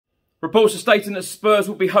Reports are stating that Spurs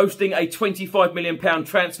will be hosting a £25 million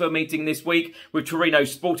transfer meeting this week with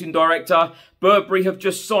Torino's sporting director. Burberry have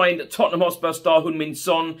just signed Tottenham Hotspur star Heung-min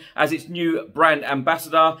Son as its new brand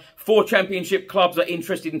ambassador. 4 championship clubs are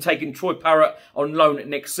interested in taking Troy Parrott on loan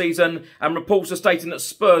next season. And reports are stating that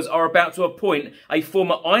Spurs are about to appoint a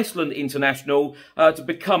former Iceland international to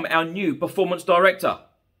become our new performance director.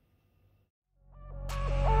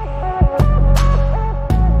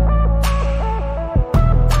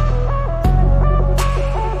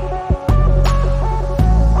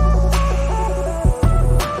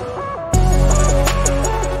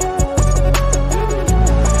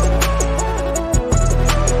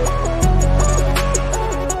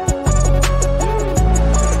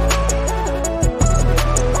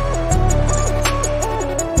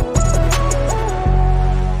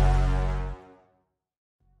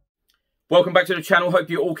 Welcome back to the channel. Hope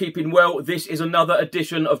you're all keeping well. This is another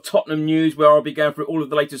edition of Tottenham News where I'll be going through all of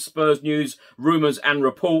the latest Spurs news, rumours and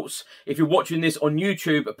reports. If you're watching this on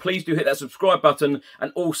YouTube, please do hit that subscribe button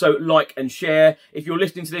and also like and share. If you're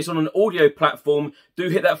listening to this on an audio platform, do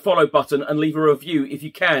hit that follow button and leave a review if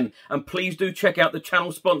you can. And please do check out the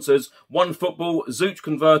channel sponsors, OneFootball, Zoot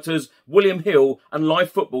Converters, William Hill and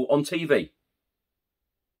Live Football on TV.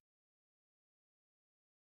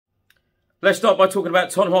 Let's start by talking about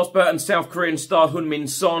Tottenham Hotspur and South Korean star Heung-min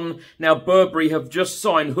Son. Now, Burberry have just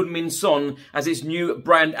signed Heung-min Son as its new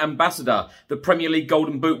brand ambassador. The Premier League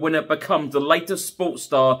Golden Boot winner becomes the latest sports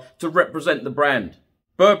star to represent the brand.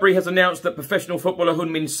 Burberry has announced that professional footballer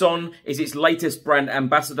Heung-min Son is its latest brand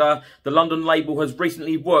ambassador. The London label has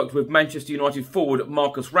recently worked with Manchester United forward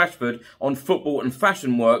Marcus Rashford on football and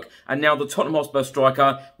fashion work, and now the Tottenham Hotspur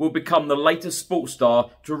striker will become the latest sports star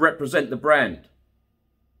to represent the brand.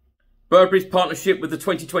 Burberry's partnership with the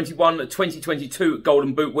 2021-2022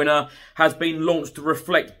 Golden Boot winner has been launched to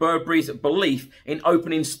reflect Burberry's belief in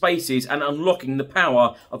opening spaces and unlocking the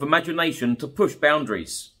power of imagination to push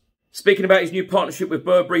boundaries. Speaking about his new partnership with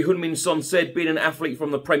Burberry, Heung-min Son said, "Being an athlete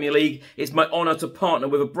from the Premier League, it's my honour to partner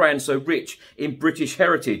with a brand so rich in British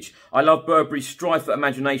heritage. I love Burberry's strive for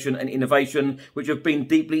imagination and innovation, which have been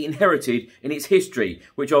deeply inherited in its history,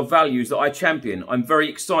 which are values that I champion. I'm very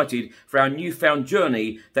excited for our newfound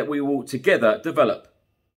journey that we will together develop."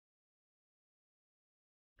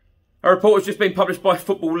 A report has just been published by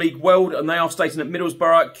Football League World, and they are stating that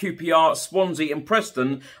Middlesbrough, QPR, Swansea and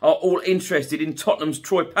Preston are all interested in Tottenham's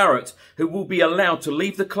Troy Parrott, who will be allowed to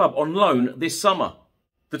leave the club on loan this summer.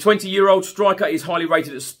 The 20-year-old striker is highly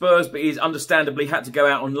rated at Spurs, but he has understandably had to go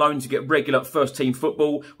out on loan to get regular first-team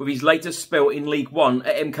football with his latest spell in League One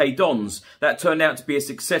at MK Dons. That turned out to be a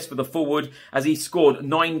success for the forward as he scored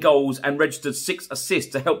 9 goals and registered 6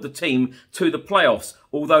 assists to help the team to the playoffs,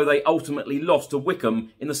 although they ultimately lost to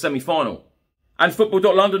Wycombe in the semi-final. And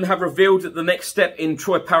Football.London have revealed that the next step in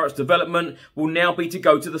Troy Parrott's development will now be to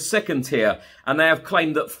go to the second tier. And they have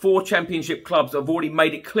claimed that 4 championship clubs have already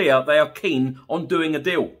made it clear they are keen on doing a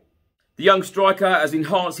deal. The young striker has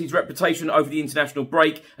enhanced his reputation over the international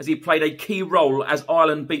break as he played a key role as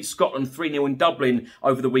Ireland beat Scotland 3-0 in Dublin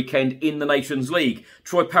over the weekend in the Nations League.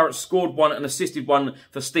 Troy Parrott scored 1 and assisted 1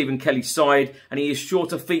 for Stephen Kelly's side, and he is sure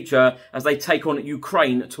to feature as they take on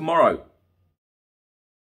Ukraine tomorrow.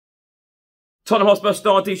 Tottenham Hotspur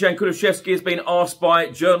star Dejan Kulusevski has been asked by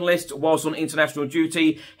journalists whilst on international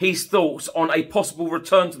duty his thoughts on a possible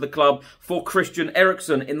return to the club for Christian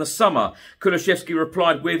Eriksen in the summer. Kulusevski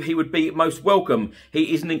replied with, "He would be most welcome.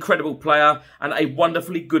 He is an incredible player and a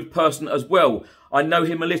wonderfully good person as well. I know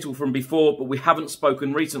him a little from before, but we haven't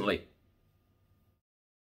spoken recently."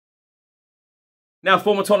 Now,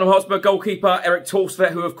 former Tottenham Hotspur goalkeeper Erik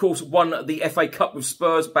Thorstvedt, who of course won the FA Cup with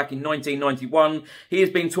Spurs back in 1991, he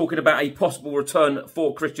has been talking about a possible return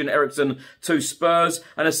for Christian Eriksen to Spurs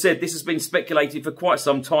and has said this has been speculated for quite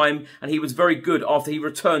some time, and he was very good after he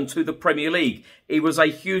returned to the Premier League. He was a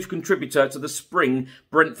huge contributor to the spring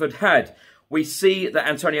Brentford had. We see that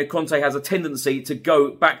Antonio Conte has a tendency to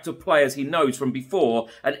go back to players he knows from before,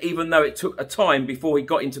 and even though it took a time before he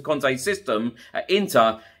got into Conte's system at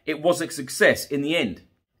Inter, it was a success in the end.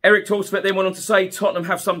 Erik Thorstvedt then went on to say Tottenham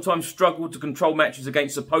have sometimes struggled to control matches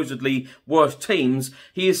against supposedly worse teams.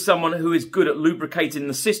 He is someone who is good at lubricating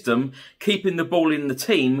the system, keeping the ball in the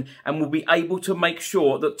team, and will be able to make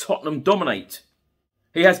sure that Tottenham dominate.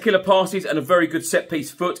 He has killer passes and a very good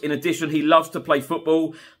set-piece foot. In addition, he loves to play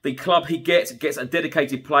football. The club he gets a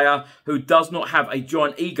dedicated player who does not have a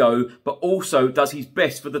giant ego, but also does his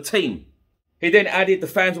best for the team. He then added, the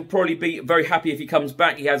fans will probably be very happy if he comes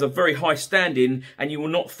back. He has a very high standing, and you will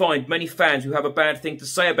not find many fans who have a bad thing to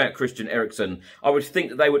say about Christian Eriksen. I would think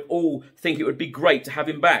that they would all think it would be great to have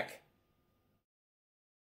him back.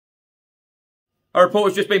 A report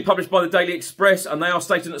has just been published by the Daily Express, and they are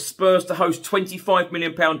stating that Spurs to host £25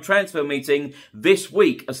 million transfer meeting this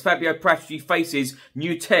week as Fabio Parrott faces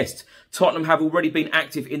new test. Tottenham have already been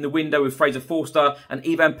active in the window with Fraser Forster and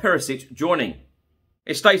Ivan Perisic joining.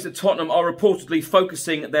 It states that Tottenham are reportedly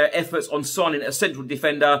focusing their efforts on signing a central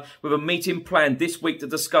defender with a meeting planned this week to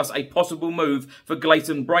discuss a possible move for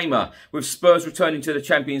Clayton Bramer. With Spurs returning to the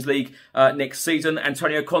Champions League next season,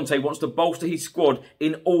 Antonio Conte wants to bolster his squad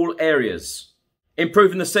in all areas.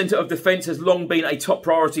 Improving the centre of defence has long been a top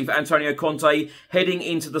priority for Antonio Conte heading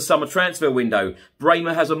into the summer transfer window.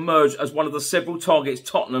 Bramer has emerged as one of the several targets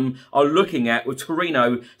Tottenham are looking at, with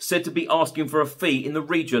Torino said to be asking for a fee in the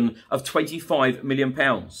region of £25 million.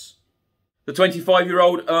 The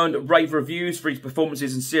 25-year-old earned rave reviews for his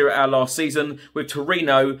performances in Serie A last season, with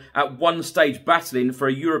Torino at one stage battling for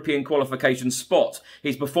a European qualification spot.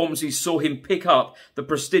 His performances saw him pick up the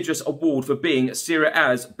prestigious award for being Serie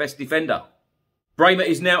A's best defender. Bramer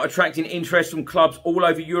is now attracting interest from clubs all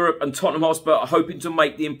over Europe, and Tottenham Hotspur are hoping to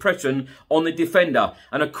make the impression on the defender.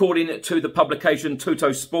 And according to the publication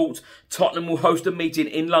Tutto Sport, Tottenham will host a meeting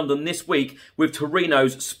in London this week with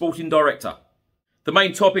Torino's sporting director. The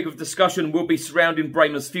main topic of discussion will be surrounding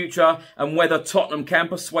Bramer's future and whether Tottenham can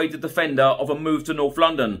persuade the defender of a move to North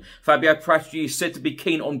London. Fabio Parrott is said to be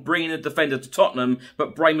keen on bringing the defender to Tottenham,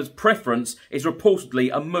 but Bramer's preference is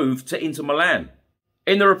reportedly a move to Inter Milan.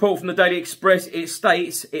 In the report from the Daily Express, it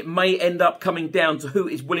states it may end up coming down to who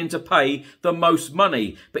is willing to pay the most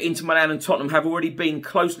money, but Inter Milan and Tottenham have already been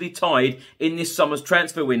closely tied in this summer's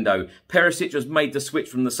transfer window. Perisic has made the switch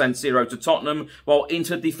from the San Siro to Tottenham, while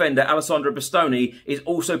Inter defender Alessandro Bastoni is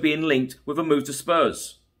also being linked with a move to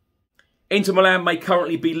Spurs. Inter Milan may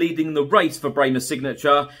currently be leading the race for Bramer's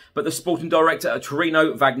signature, but the sporting director at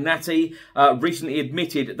Torino, Vagnati, recently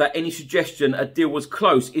admitted that any suggestion a deal was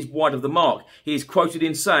close is wide of the mark. He is quoted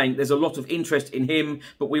in saying, "There's a lot of interest in him,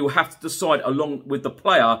 but we will have to decide along with the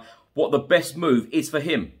player what the best move is for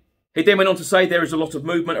him." He then went on to say there is a lot of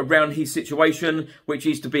movement around his situation, which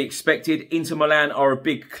is to be expected. Inter Milan are a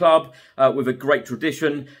big club with a great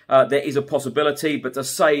tradition. There is a possibility, but to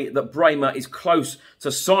say that Bramer is close to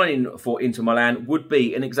signing for Inter Milan would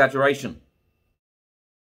be an exaggeration.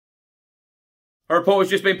 A report has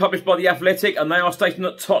just been published by The Athletic, and they are stating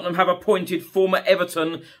that Tottenham have appointed former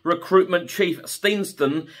Everton recruitment chief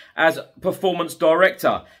Steenston as performance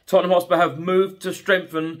director. Tottenham Hotspur have moved to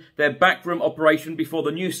strengthen their backroom operation before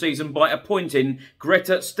the new season by appointing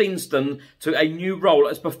Greta Steenston to a new role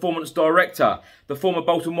as performance director. The former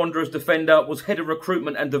Bolton Wanderers defender was head of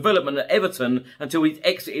recruitment and development at Everton until his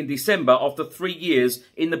exit in December after 3 years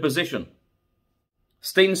in the position.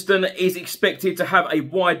 Steenston is expected to have a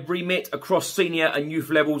wide remit across senior and youth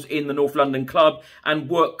levels in the North London club and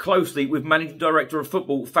work closely with Managing Director of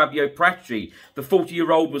Football Fabio Parrott. The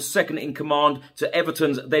 40-year-old was second in command to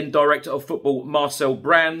Everton's then Director of Football Marcel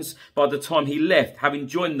Brands by the time he left, having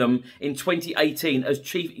joined them in 2018 as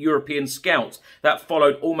Chief European Scout. That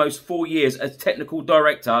followed almost 4 years as Technical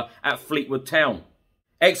Director at Fleetwood Town.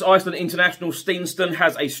 Ex-Iceland international Steenston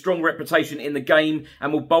has a strong reputation in the game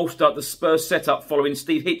and will bolster the Spurs setup following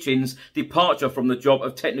Steve Hitchens' departure from the job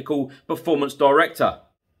of Technical Performance Director.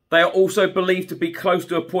 They are also believed to be close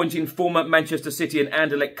to appointing former Manchester City and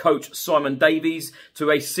Anderlecht coach Simon Davies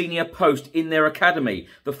to a senior post in their academy.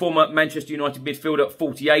 The former Manchester United midfielder at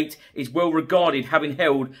 48 is well regarded, having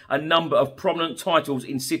held a number of prominent titles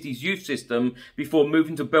in City's youth system before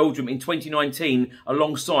moving to Belgium in 2019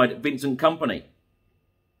 alongside Vincent Kompany.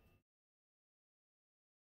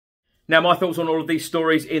 Now, my thoughts on all of these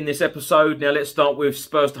stories in this episode. Now, let's start with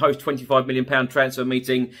Spurs to host £25 million transfer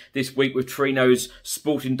meeting this week with Torino's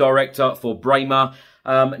sporting director for Bramer.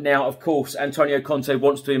 Now, of course, Antonio Conte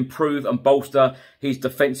wants to improve and bolster his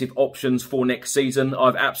defensive options for next season.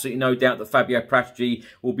 I've absolutely no doubt that Fabio Parrott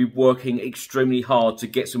will be working extremely hard to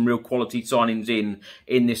get some real quality signings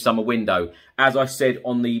in this summer window. As I said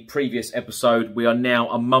on the previous episode, we are now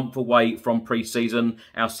a month away from pre-season,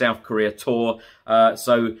 our South Korea tour.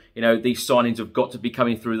 So, you know, these signings have got to be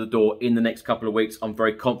coming through the door in the next couple of weeks. I'm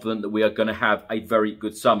very confident that we are going to have a very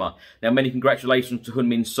good summer. Now, many congratulations to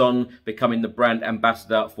Heung-min Son becoming the brand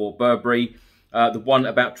ambassador for Burberry. The one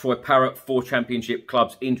about Troy Parrott, 4 championship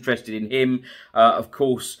clubs interested in him. Of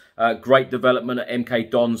course, great development at MK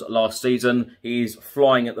Dons last season. He is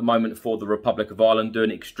flying at the moment for the Republic of Ireland, doing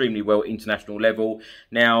extremely well at international level.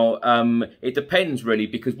 Now, it depends really,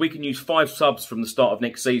 because we can use 5 subs from the start of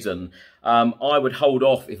next season. I would hold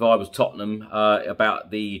off if I was Tottenham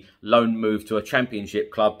about the loan move to a championship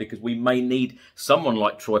club, because we may need someone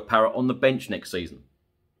like Troy Parrott on the bench next season.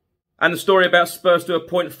 And the story about Spurs to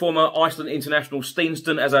appoint former Iceland international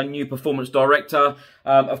Stensson as our new performance director.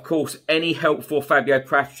 Of course, any help for Fabio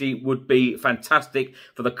Parrott would be fantastic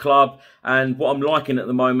for the club. And what I'm liking at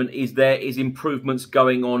the moment is there is improvements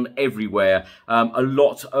going on everywhere. A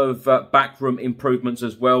lot of backroom improvements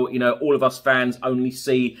as well. You know, all of us fans only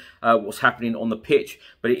see what's happening on the pitch,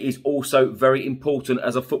 but it is also very important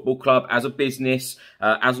as a football club, as a business,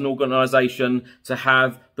 as an organisation to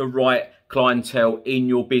have the right clientele in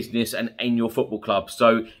your business and in your football club.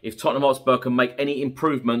 So if Tottenham Hotspur can make any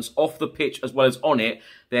improvements off the pitch as well as on it,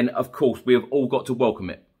 then of course we have all got to welcome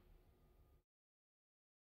it.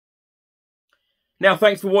 Now,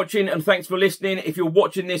 thanks for watching and thanks for listening. If you're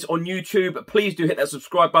watching this on YouTube, please do hit that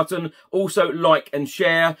subscribe button. Also, like and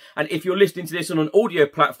share. And if you're listening to this on an audio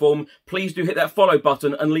platform, please do hit that follow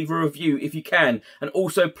button and leave a review if you can. And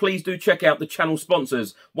also, please do check out the channel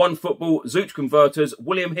sponsors, OneFootball, Zooch Converters,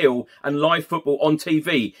 William Hill, and Live Football on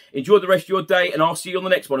TV. Enjoy the rest of your day, and I'll see you on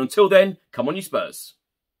the next one. Until then, come on you Spurs.